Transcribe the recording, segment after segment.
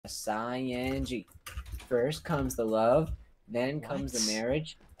S-I-N-G. First comes the love, then comes the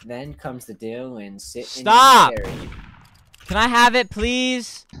marriage, then comes the deal and sit Stop! in the carriage. Can I have it,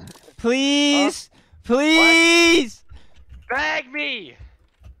 please? Please? Please? What? Bag me!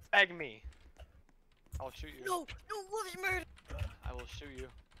 Bag me. I'll shoot you. No, Wolf's murder. I will shoot you.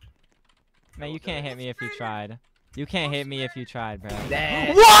 Man, you can't hit me if you tried. You can't hit me if you tried, bro.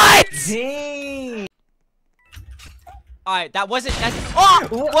 What? Dang! Alright, that wasn't. That's. Oh!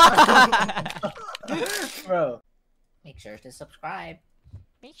 What? Bro. Make sure to subscribe.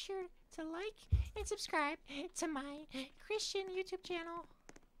 Make sure to like and subscribe to my Christian YouTube channel.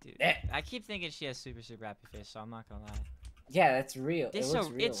 Dude, I keep thinking she has super happy face, so I'm not gonna lie. Yeah, that's real.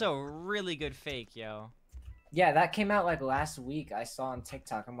 It's a really good fake, yo. Yeah, that came out like last week. I saw on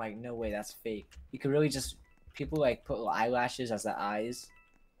TikTok. I'm like, no way, that's fake. You could really just people like put eyelashes as the eyes,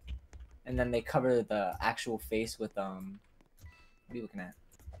 and then they cover the actual face with What are you looking at?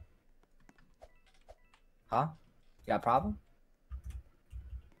 Huh? You got a problem?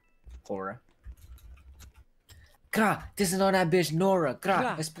 Cora. Grah, this is on that bitch Nora.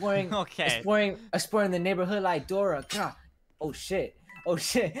 Grah, exploring, okay. exploring the neighborhood like Dora. Grah. Oh shit. Oh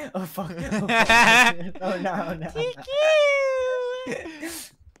shit. Oh fuck. Oh, fuck. Oh no.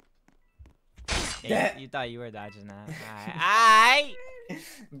 Yeah, you thought you were dodging that. Alright.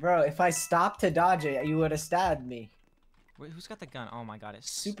 Bro, if I stopped to dodge it, you would have stabbed me. Wait, who's got the gun? Oh my god, it's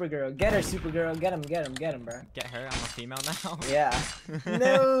Supergirl. Get her, Supergirl. Get him, bro. Get her? I'm a female now? Yeah.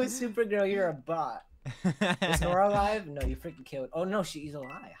 No, Supergirl, you're a bot. Is Nora alive? No, you freaking killed. Oh no, she's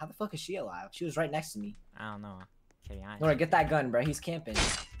alive. How the fuck is she alive? She was right next to me. I don't know. Okay, Nora, get that gun, bro. He's camping.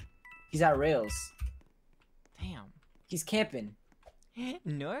 He's at rails. Damn. He's camping.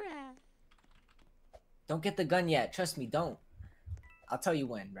 Nora. Don't get the gun yet. Trust me, don't. I'll tell you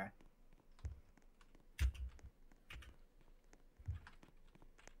when, bro.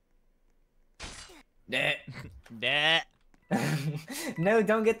 No,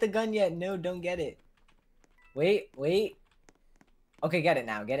 don't get the gun yet. No, don't get it. Wait. Okay, get it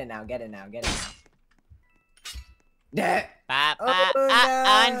now.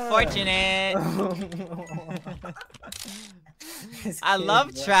 Unfortunate. I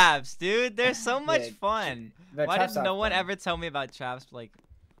love traps, dude. They're so much fun. Why did no one ever tell me about traps like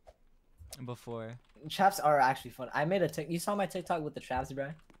before? Traps are actually fun. I made a You saw my TikTok with the traps,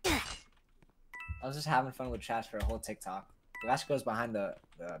 bro? I was just having fun with traps for a whole TikTok. The last goes behind the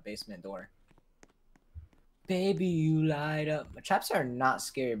basement door. Baby, you light up. Traps are not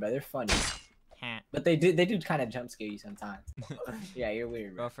scary, but they're funny. But they do kind of jump scare you sometimes. Yeah, you're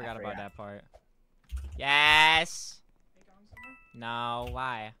weird, bro. I forgot about that part. Yes. No,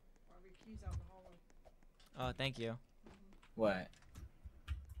 why? Oh, thank you. What?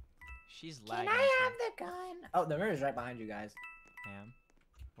 She's lagging. Can I have the gun? Oh, the murder's right behind you guys. Damn.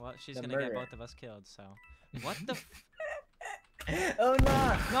 Well, she's gonna get both of us killed, so. What the f- Oh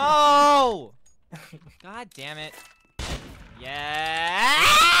no! No! God damn it. Yeah!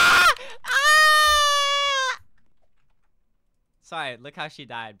 Ah! Sorry, look how she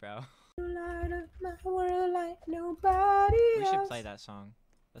died, bro. We should play that song.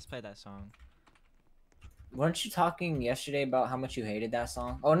 Let's play that song. Weren't you talking yesterday about how much you hated that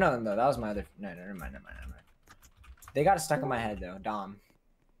song? Oh no, that was my other. No, never mind. They got it stuck in my head though. Dom.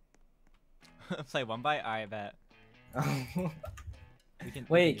 Play one bite? Alright, bet.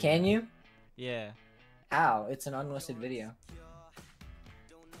 Wait, can you? Yeah. How? It's an unlisted video.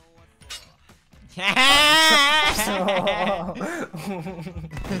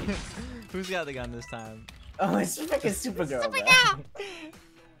 Who's got the gun this time? Oh, it's freaking Supergirl, bro.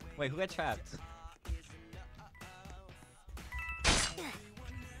 Wait, who got trapped?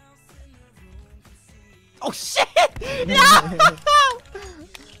 Oh shit! No!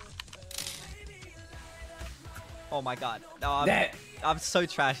 Oh my god. No, I'm so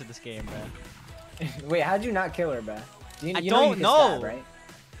trash at this game, bro. Wait, how'd you not kill her, bro? I don't know. Stab, right?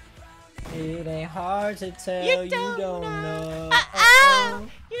 It ain't hard to tell. You don't know.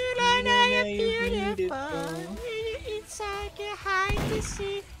 You don't know you're beautiful. Inside your heart to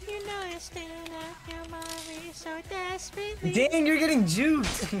see. You know you're still at your mommy so desperately. Dang, you're getting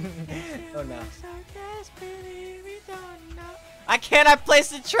juked. Oh no. So desperately, we don't know. I cannot place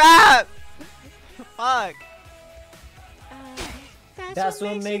the trap. Fuck. That's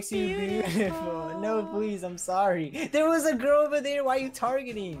what makes you beautiful. No, please, I'm sorry. There was a girl over there. Why are you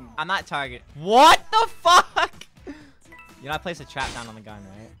targeting? I'm not targeting. What the fuck? You know I placed a trap down on the gun,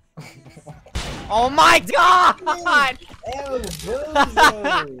 right? Oh my god!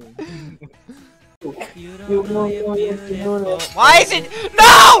 You don't know you're beautiful. Why is it?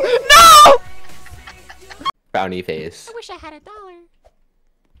 No! No! Brownie face. I wish I had $1.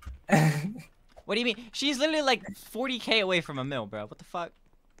 What do you mean? She's literally like 40K away from a mil, bro. What the fuck?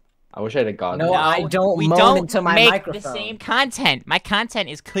 I wish I had a god. No, I don't we moan don't into my make microphone. the same content. My content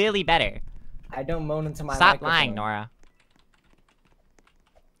is clearly better. I don't moan into my Stop microphone. lying, Nora.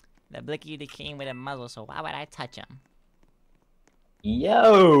 The Blicky the King with a muzzle, so why would I touch him?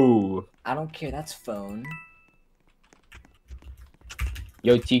 Yo! I don't care, that's phone.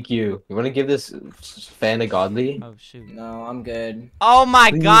 Yo, TQ, you wanna give this fan a godly? Oh, shoot. No, I'm good. Oh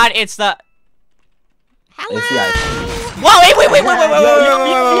my Please. god, it's the... It's the iPhone. Whoa,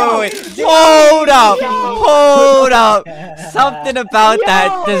 wait. Hold up. Hold up. Something about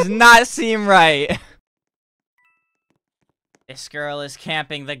that does not seem right. This girl is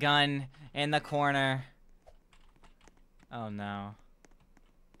camping the gun in the corner. Oh no.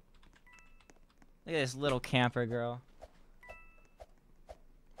 Look at this little camper girl.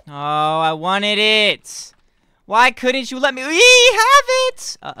 Oh, I wanted it. Why couldn't you let me have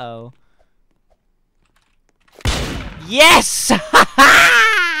it? Uh-oh. Yes!